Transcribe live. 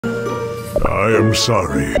I am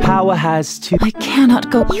sorry. Power has to... I cannot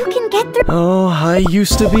go. You can get through. Oh, I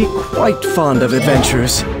used to be quite fond of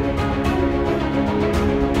adventures.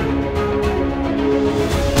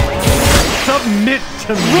 Submit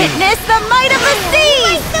to me. Witness the might of the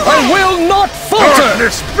seas! I will not falter!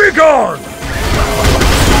 Darkness, begone!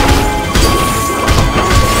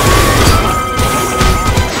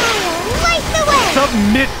 Light the way!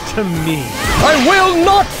 Submit to me. I will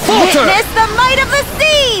not falter! Witness the might of the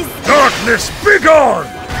seas! Darkness, begone!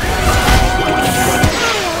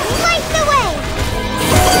 Light the way!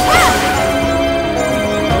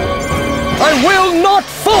 I will not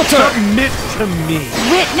falter! Submit to me.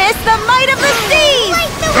 Witness the might of the seas!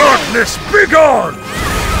 Light the way! Darkness, begone!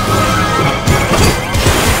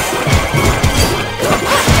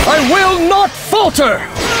 I will not falter!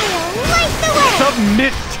 Light the way!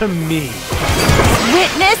 Submit to me.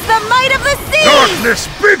 Witness the might of the seas! Darkness,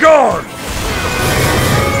 begone!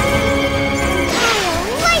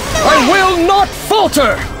 Light the I way! will not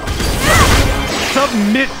falter!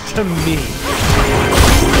 Submit to me.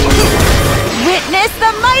 Witness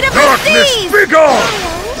the might of the Darkness, seas! begone!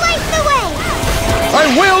 Light the way! I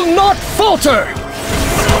will not falter!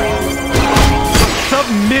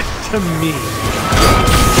 Submit to me.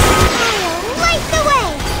 Light the way!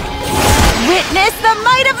 Witness the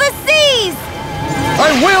might of the seas!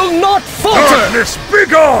 I will not falter! Darkness,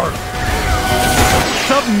 begone!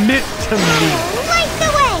 Submit to me. Light the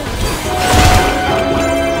way!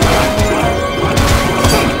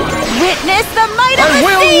 Witness the might of I the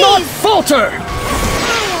will seas! not falter!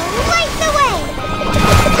 Light the way!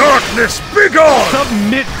 Darkness, begone!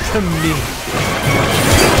 Submit to me.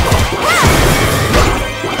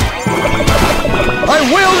 I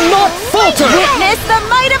will not falter! Witness the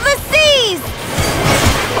might of the seas!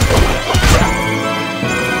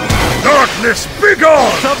 Darkness,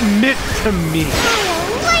 begone! Submit to me.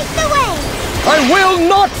 Light the way! I will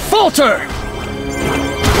not falter!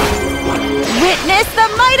 Witness the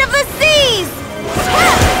might of the seas!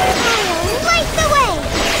 Light the way!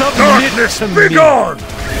 Submit Darkness, to me. begone!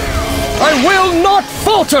 I will not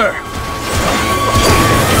falter!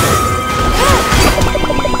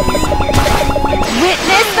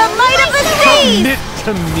 Witness the might of the seas! Submit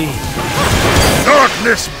to me.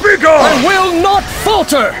 Darkness, I begone! will not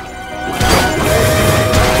falter!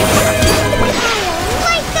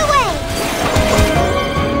 Light the way!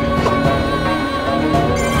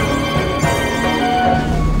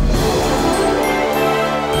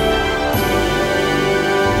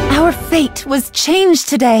 Our fate was changed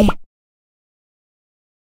today.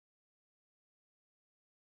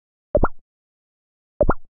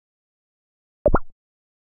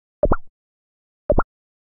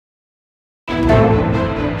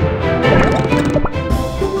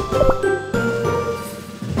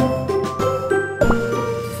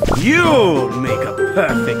 You'll make a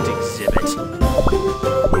perfect exhibit.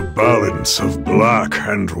 The balance of black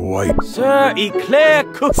and white. Sir Eclair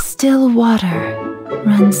Cook. Still water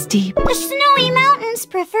runs deep. The snowy mountains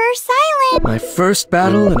prefer silence. My first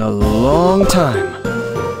battle in a long time.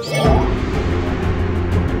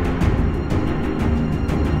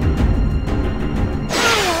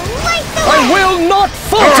 Light the I will not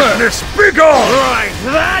falter! Darkness, begone! Right,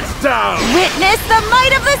 that's down. Witness the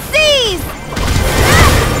might of the seas!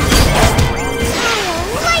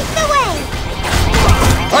 Light the way!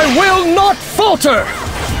 I will not falter!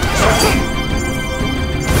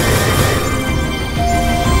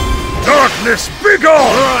 Darkness, begone!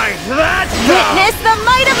 Right, that's down. Witness the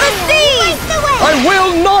might of the seas! Light the way! I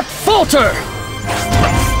will not falter!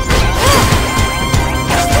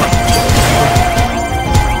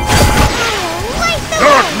 Light the way!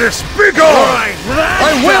 Darkness, begone! Right, that's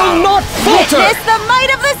I will down. not falter! Witness the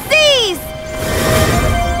might of the seas!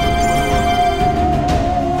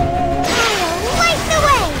 Light the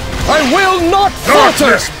way! I will not falter!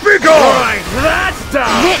 Darkness, begone! Right, that's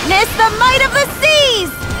down. Witness the might of the seas!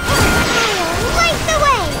 Light the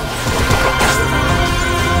way!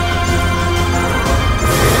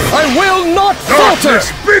 I will not falter!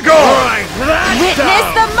 Darkness, begone! Right, that's Witness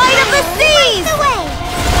down. the might of the seas! Light the way!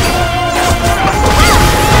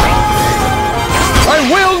 I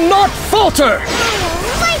will not falter!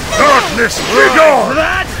 Light the way! Darkness, Right, begone!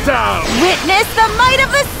 that's down. Witness the might of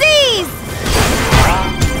the seas!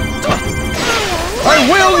 I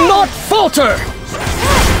will not falter!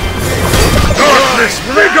 Darkness,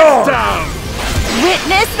 That's begone! down.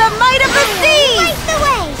 Witness the might of the seas! Light the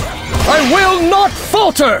way! I will not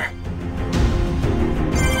falter!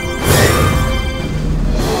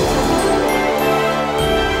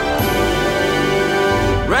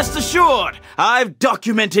 Rest assured, I've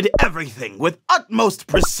documented everything with utmost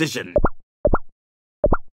precision.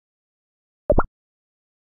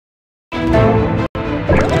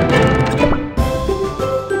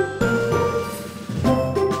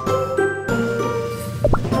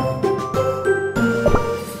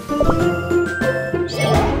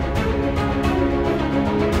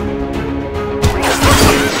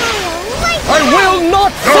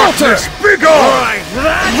 falter! Darkness, be gone! Right,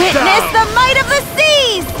 that's Witness down! the might of the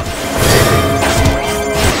seas!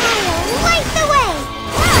 Light the way!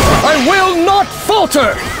 I will not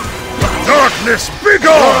falter! Darkness, be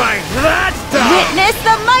gone! Right, that's down! Witness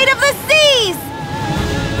the might of the seas!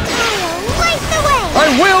 Light the way! I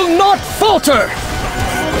will not falter!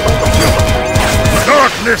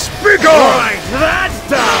 Darkness, be gone! Right, that's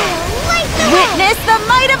down! Light the way! Witness the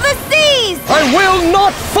might of the seas! I will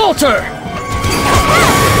not falter!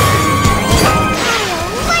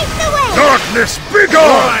 Light the way! Darkness, be gone!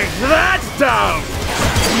 Right, that's down!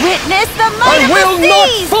 Witness the I might of will the not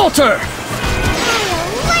seas! falter!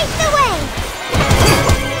 Light the way!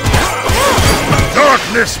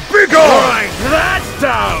 Darkness, be gone! Right, that's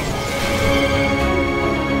down!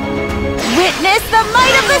 Witness the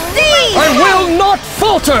might of the seas! I will not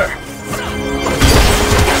falter!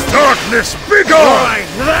 Darkness, be gone! Right,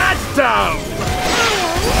 that's down!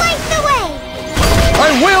 Light the way! I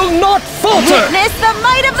will not falter! Witness the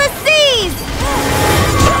might of the seas!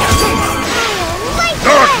 Light the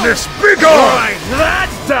way! Darkness, be gone! Right,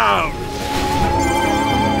 that's down!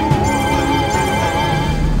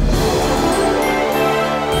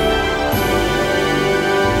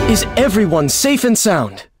 Is everyone safe and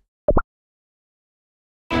sound?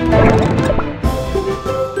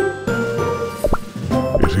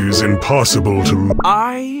 It is impossible to...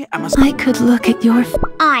 I am a... I could look at your...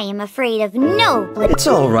 I am afraid of no... It's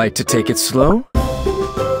all right to take it slow.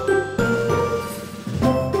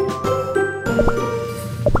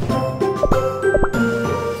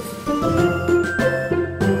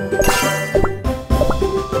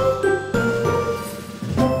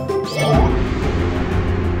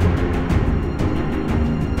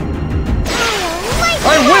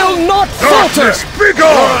 I will not falter! Darkness, be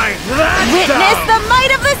gone! Right, that's Witness down! the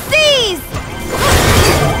might of the seas!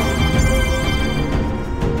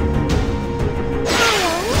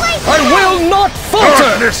 Light the I way! will not falter!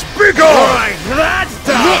 Darkness, be gone! Right, that's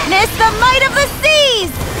down! Witness the might of the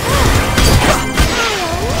seas!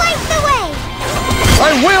 Light the way!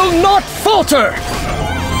 I will not falter!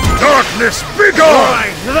 Darkness, be gone!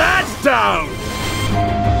 Right, that's down!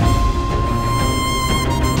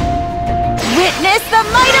 Witness the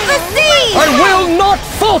might of the seas! I will not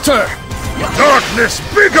falter! Darkness,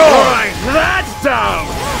 be gone! Right, that's down!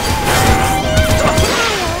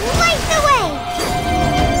 Light the way!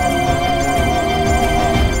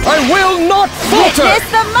 I will not falter! Witness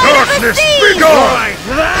the might of the Darkness, be seas! gone! Right,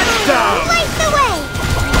 that's down! Light the way!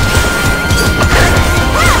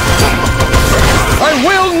 I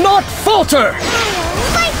will not falter!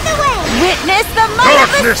 Light the way! Witness the might of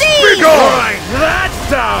the Darkness, be seas! gone! Right,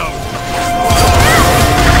 that's down!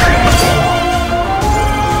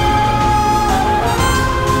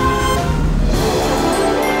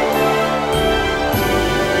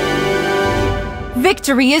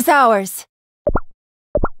 Victory is ours!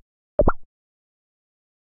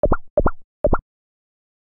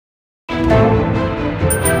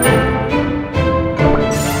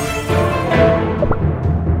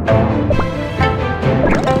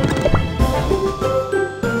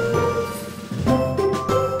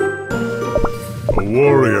 A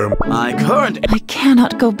warrior. My current... I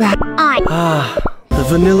cannot go back. Ah, the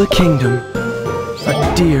Vanilla Kingdom.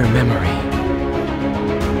 A dear memory.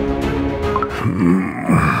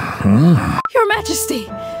 Your Majesty!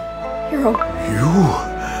 You?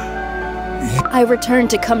 I returned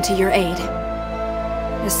to come to your aid.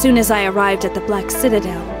 As soon as I arrived at the Black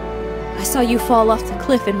Citadel, I saw you fall off the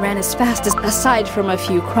cliff and ran as fast as... Aside from a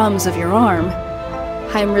few crumbs of your arm,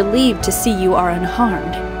 I am relieved to see you are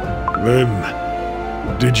unharmed.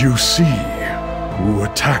 Then, did you see who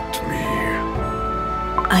attacked me?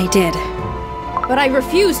 I did. But I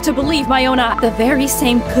refused to believe my own eyes. The very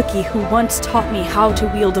same Cookie who once taught me how to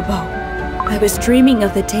wield a bow. I was dreaming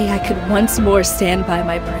of the day I could once more stand by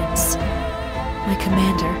my prince. My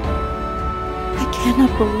commander. I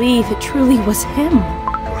cannot believe it truly was him.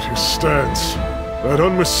 But his stance, that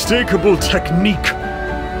unmistakable technique,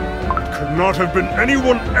 it could not have been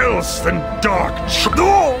anyone else than Dark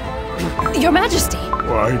Your Majesty!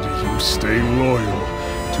 Why do you stay loyal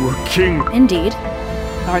to a king? Indeed.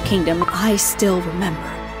 Our kingdom, I still remember.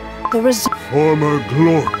 The result. Former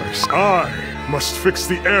glory. I must fix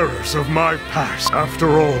the errors of my past.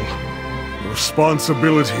 After all,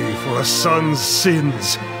 responsibility for a son's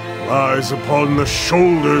sins lies upon the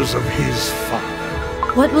shoulders of his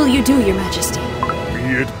father. What will you do, Your Majesty?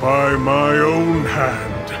 Be it by my own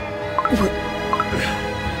hand.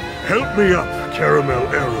 Help me up, Caramel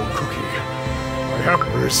Arrow Cookie.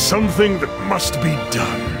 There is something that must be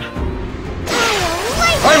done.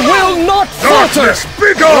 I will not falter! Darkness,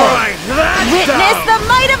 be gone! Right, that's Witness down! the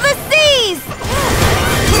might of the seas!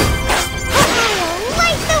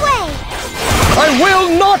 I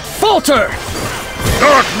will not falter!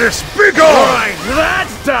 Darkness, begone! Right,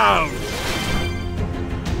 that's down!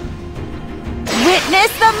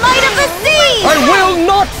 Witness the might of the seas! I will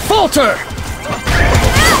not falter!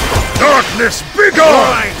 Darkness, begone!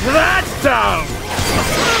 Right, that's down!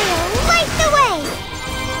 Light the way!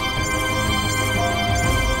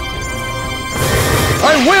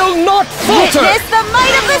 I will not falter! Witness the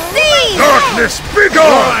might of the seas! Darkness, begone!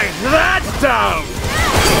 Right, that's down!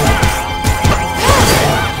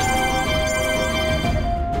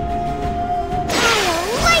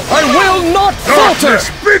 I will not falter! Darkness,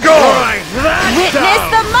 begone! Right, that's Witness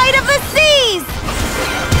down! the might of the seas!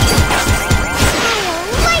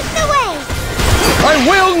 Light the way! I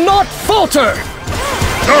will not falter!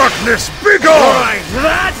 Darkness, begone! Right,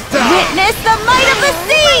 that's down! Witness the might of the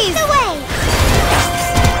seas! Light the way!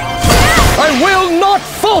 I will not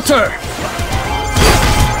falter!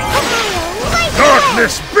 Light the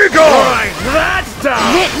Darkness, begone! Right, that's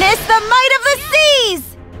down! Witness the might of the seas!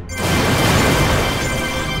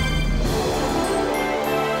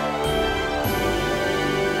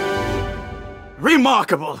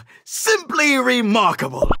 Remarkable! Simply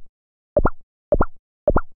remarkable!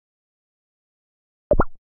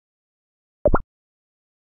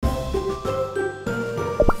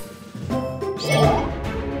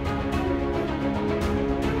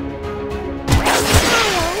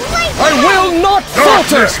 I will not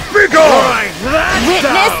falter! Darkness, begone! Right, that's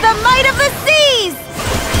Witness down! the might of the seas!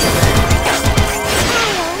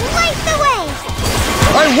 Light the way!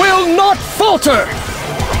 I will not falter!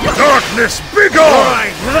 Darkness, begone!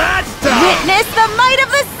 Right, that's down! Witness the might of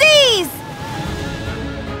the seas!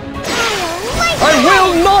 Light I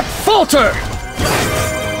will not falter!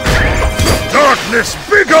 Darkness,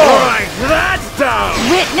 begone! Right, that's down!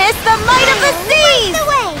 Witness the might of the seas! Light the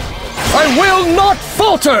way! I will not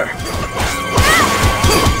falter!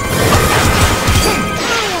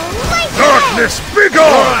 Light the Darkness, begone!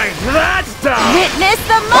 Right, that's down! Witness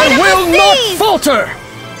the I might will of the not seas! falter!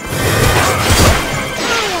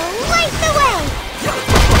 Light the way!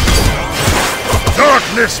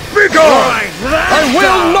 Darkness, begone! Right, that's I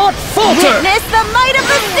will down! not falter! Witness the might of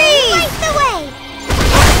the seas! Light the way!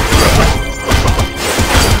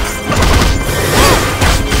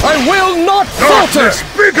 I will not falter! Darkness,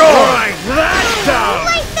 begone! Right, that's down!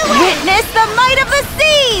 Light the way! Witness the might of the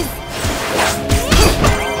seas!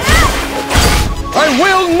 I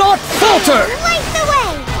will not falter! Light the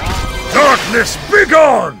way! Darkness,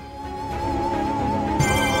 begone!